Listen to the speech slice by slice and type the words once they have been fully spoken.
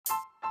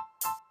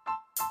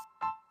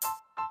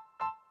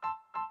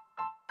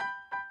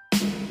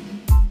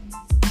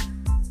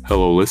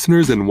Hello,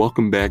 listeners, and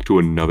welcome back to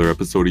another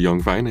episode of Young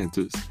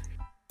Finances.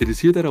 It is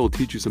here that I will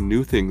teach you some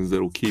new things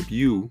that will keep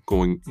you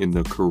going in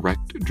the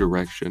correct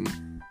direction.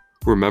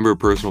 Remember,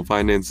 personal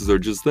finances are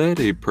just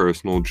that, a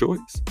personal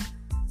choice.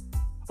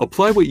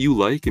 Apply what you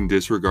like and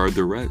disregard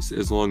the rest,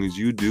 as long as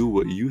you do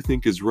what you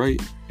think is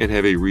right and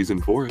have a reason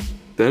for it.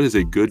 That is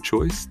a good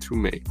choice to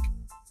make.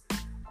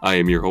 I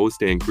am your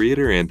host and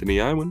creator,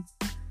 Anthony Iwan.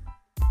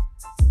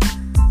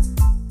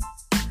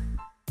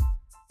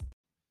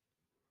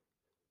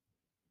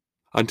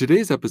 On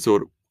today's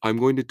episode, I'm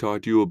going to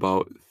talk to you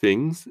about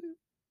things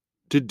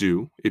to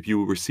do if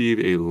you receive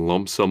a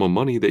lump sum of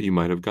money that you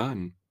might have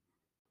gotten.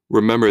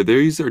 Remember,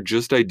 these are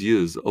just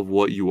ideas of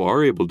what you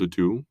are able to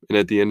do, and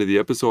at the end of the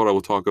episode, I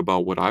will talk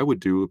about what I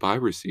would do if I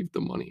received the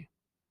money.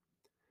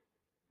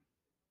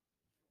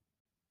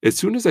 As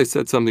soon as I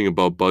said something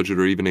about budget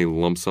or even a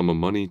lump sum of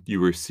money you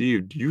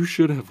received, you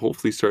should have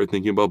hopefully started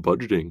thinking about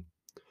budgeting.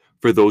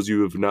 For those of you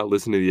who have not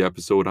listened to the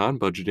episode on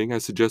budgeting, I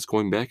suggest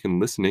going back and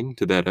listening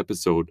to that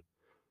episode.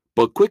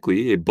 But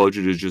quickly, a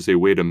budget is just a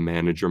way to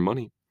manage your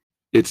money.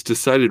 It's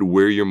decided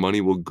where your money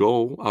will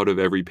go out of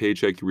every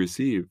paycheck you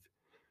receive.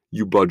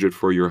 You budget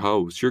for your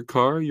house, your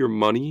car, your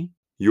money,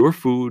 your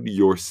food,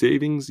 your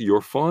savings, your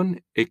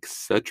fun,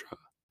 etc.,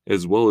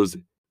 as well as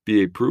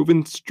be a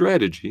proven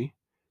strategy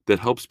that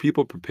helps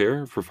people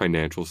prepare for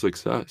financial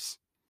success.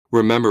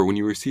 Remember, when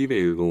you receive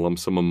a lump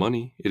sum of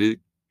money, it is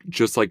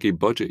just like a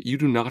budget. You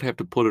do not have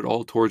to put it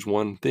all towards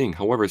one thing.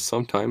 However,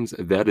 sometimes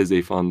that is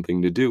a fun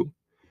thing to do.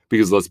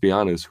 Because let's be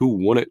honest, who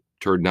wouldn't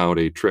turn down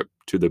a trip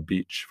to the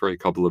beach for a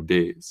couple of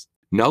days?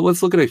 Now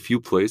let's look at a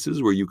few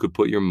places where you could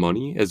put your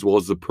money, as well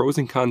as the pros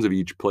and cons of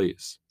each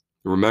place.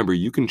 Remember,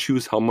 you can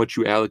choose how much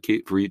you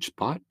allocate for each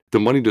spot. The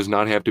money does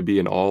not have to be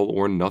an all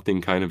or nothing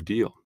kind of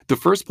deal. The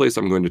first place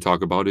I'm going to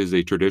talk about is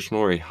a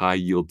traditional or a high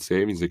yield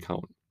savings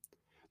account.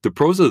 The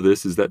pros of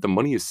this is that the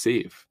money is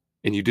safe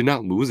and you do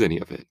not lose any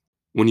of it.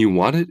 When you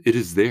want it, it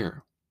is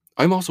there.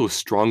 I'm also a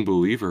strong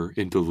believer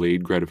in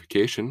delayed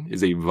gratification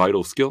is a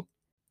vital skill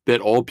that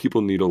all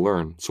people need to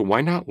learn, so why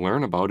not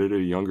learn about it at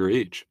a younger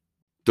age?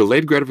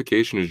 Delayed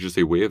gratification is just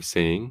a way of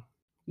saying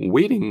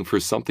waiting for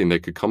something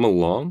that could come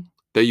along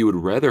that you would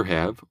rather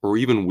have, or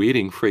even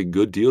waiting for a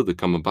good deal to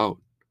come about.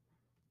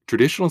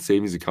 Traditional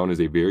savings account is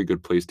a very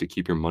good place to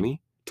keep your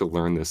money to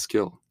learn this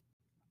skill.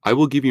 I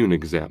will give you an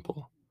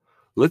example.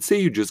 Let's say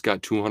you just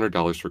got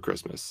 $200 for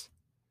Christmas.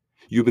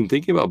 You've been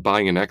thinking about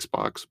buying an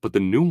Xbox, but the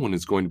new one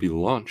is going to be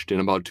launched in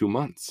about 2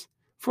 months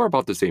for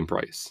about the same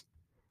price.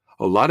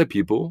 A lot of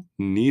people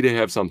need to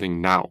have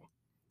something now,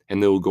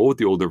 and they will go with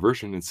the older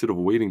version instead of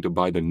waiting to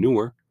buy the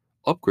newer,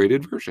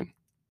 upgraded version.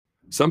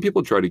 Some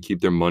people try to keep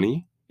their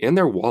money and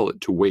their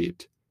wallet to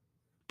wait,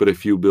 but a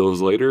few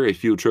bills later, a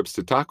few trips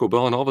to Taco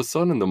Bell, and all of a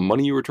sudden the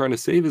money you were trying to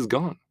save is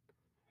gone.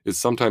 It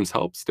sometimes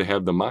helps to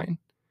have the mind,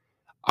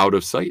 out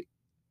of sight,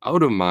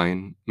 out of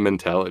mind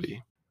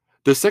mentality.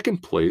 The second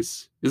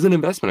place is an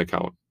investment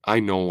account. I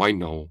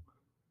know.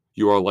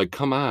 You are like,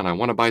 come on, I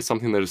want to buy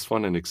something that is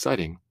fun and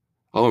exciting.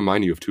 I'll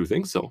remind you of two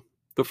things though.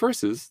 The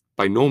first is,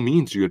 by no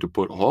means do you have to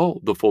put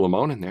all the full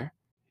amount in there.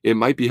 It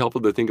might be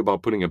helpful to think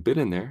about putting a bit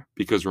in there,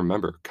 because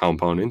remember,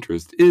 compound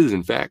interest is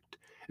in fact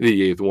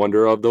the eighth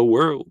wonder of the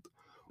world.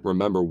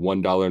 Remember,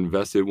 $1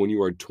 invested when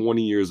you are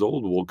 20 years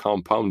old will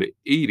compound to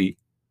 80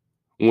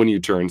 when you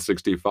turn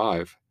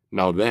 65.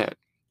 Now that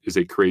is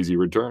a crazy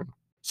return.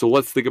 So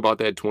let's think about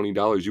that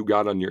 $20 you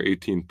got on your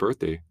 18th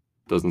birthday.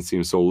 Doesn't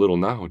seem so little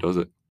now, does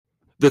it?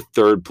 The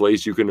third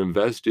place you can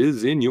invest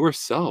is in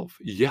yourself.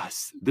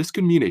 Yes, this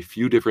can mean a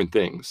few different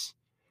things.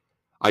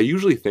 I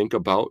usually think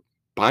about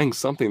buying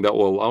something that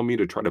will allow me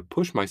to try to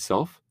push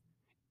myself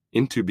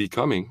into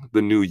becoming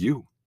the new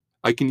you.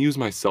 I can use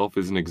myself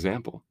as an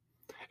example,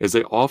 as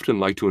I often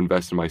like to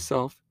invest in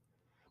myself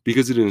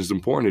because it is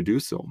important to do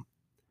so.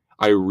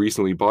 I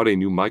recently bought a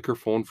new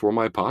microphone for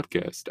my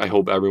podcast. I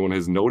hope everyone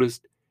has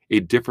noticed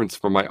a difference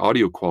from my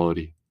audio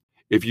quality.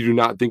 If you do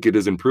not think it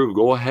has improved,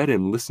 go ahead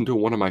and listen to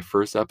one of my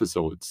first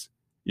episodes.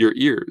 Your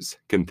ears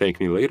can thank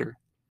me later.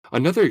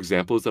 Another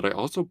example is that I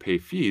also pay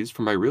fees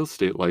for my real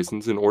estate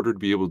license in order to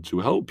be able to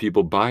help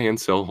people buy and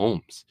sell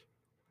homes.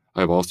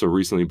 I've also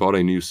recently bought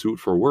a new suit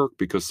for work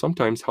because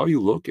sometimes how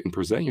you look and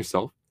present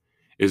yourself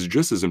is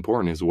just as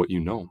important as what you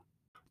know.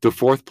 The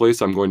fourth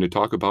place I'm going to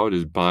talk about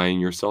is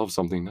buying yourself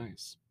something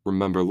nice.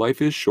 Remember,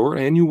 life is short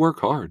and you work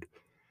hard.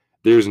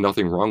 There's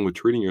nothing wrong with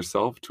treating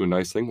yourself to a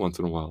nice thing once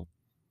in a while.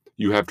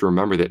 You have to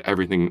remember that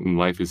everything in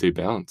life is a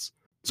balance.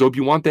 So if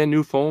you want that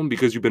new phone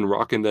because you've been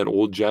rocking that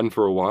old gen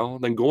for a while,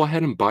 then go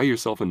ahead and buy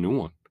yourself a new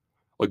one.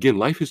 Again,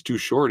 life is too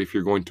short if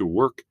you're going to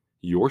work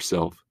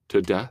yourself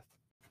to death.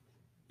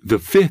 The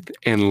fifth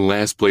and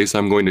last place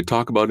I'm going to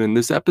talk about in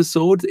this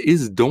episode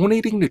is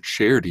donating to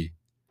charity.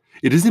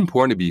 It is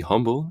important to be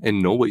humble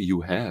and know what you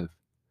have.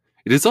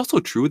 It is also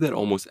true that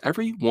almost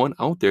everyone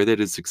out there that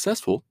is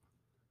successful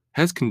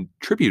has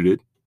contributed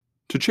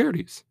to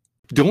charities.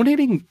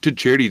 Donating to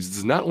charities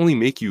does not only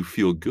make you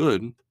feel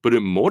good, but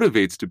it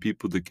motivates the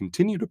people to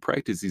continue to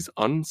practice these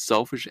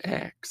unselfish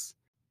acts.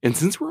 And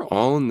since we're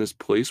all in this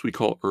place we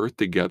call Earth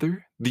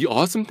together, the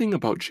awesome thing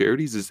about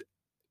charities is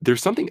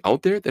there's something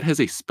out there that has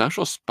a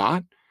special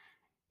spot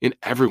in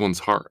everyone's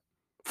heart.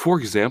 For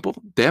example,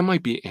 that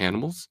might be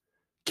animals,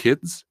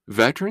 kids,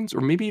 veterans,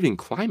 or maybe even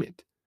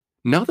climate.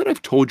 Now that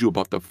I've told you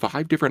about the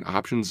 5 different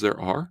options there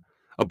are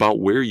about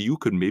where you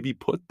could maybe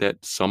put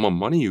that sum of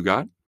money you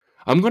got,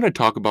 I'm going to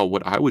talk about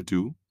what I would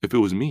do if it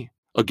was me.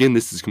 Again,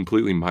 this is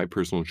completely my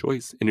personal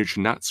choice, and it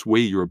should not sway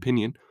your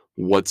opinion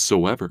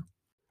whatsoever.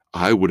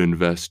 I would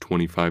invest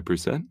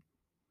 25%.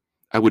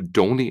 I would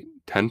donate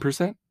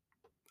 10%.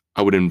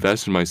 I would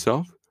invest in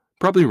myself,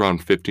 probably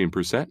around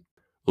 15%.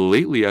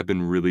 Lately, I've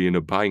been really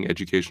into buying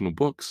educational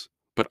books,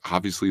 but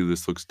obviously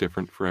this looks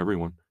different for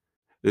everyone.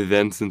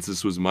 Then, since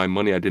this was my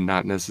money I did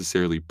not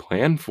necessarily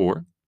plan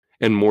for,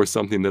 and more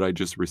something that I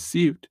just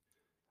received,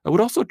 I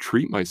would also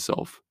treat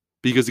myself.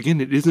 Because again,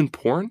 it is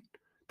important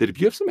that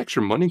if you have some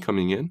extra money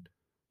coming in,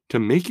 to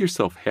make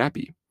yourself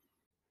happy.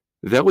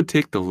 That would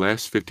take the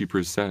last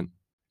 50%.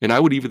 And I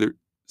would either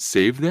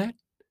save that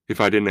if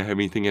I didn't have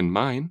anything in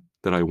mind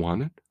that I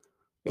wanted,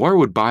 or I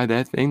would buy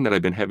that thing that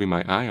I've been having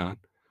my eye on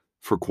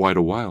for quite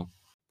a while.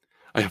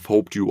 I have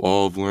hoped you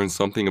all have learned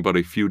something about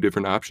a few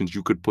different options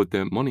you could put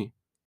that money,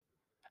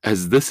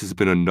 as this has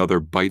been another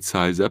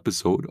bite-sized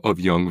episode of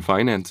Young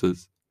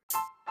Finances.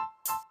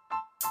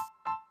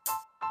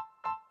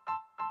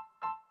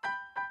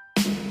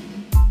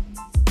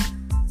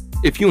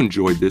 If you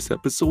enjoyed this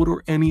episode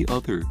or any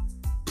other,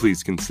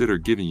 please consider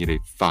giving it a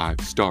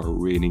 5-star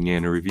rating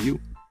and a review.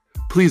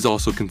 Please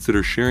also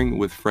consider sharing it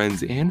with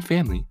friends and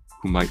family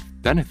who might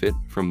benefit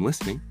from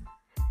listening.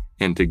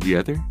 And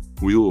together,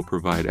 we will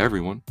provide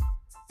everyone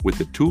with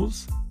the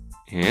tools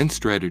and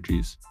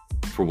strategies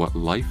for what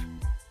life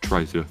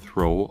tries to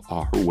throw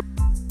our way.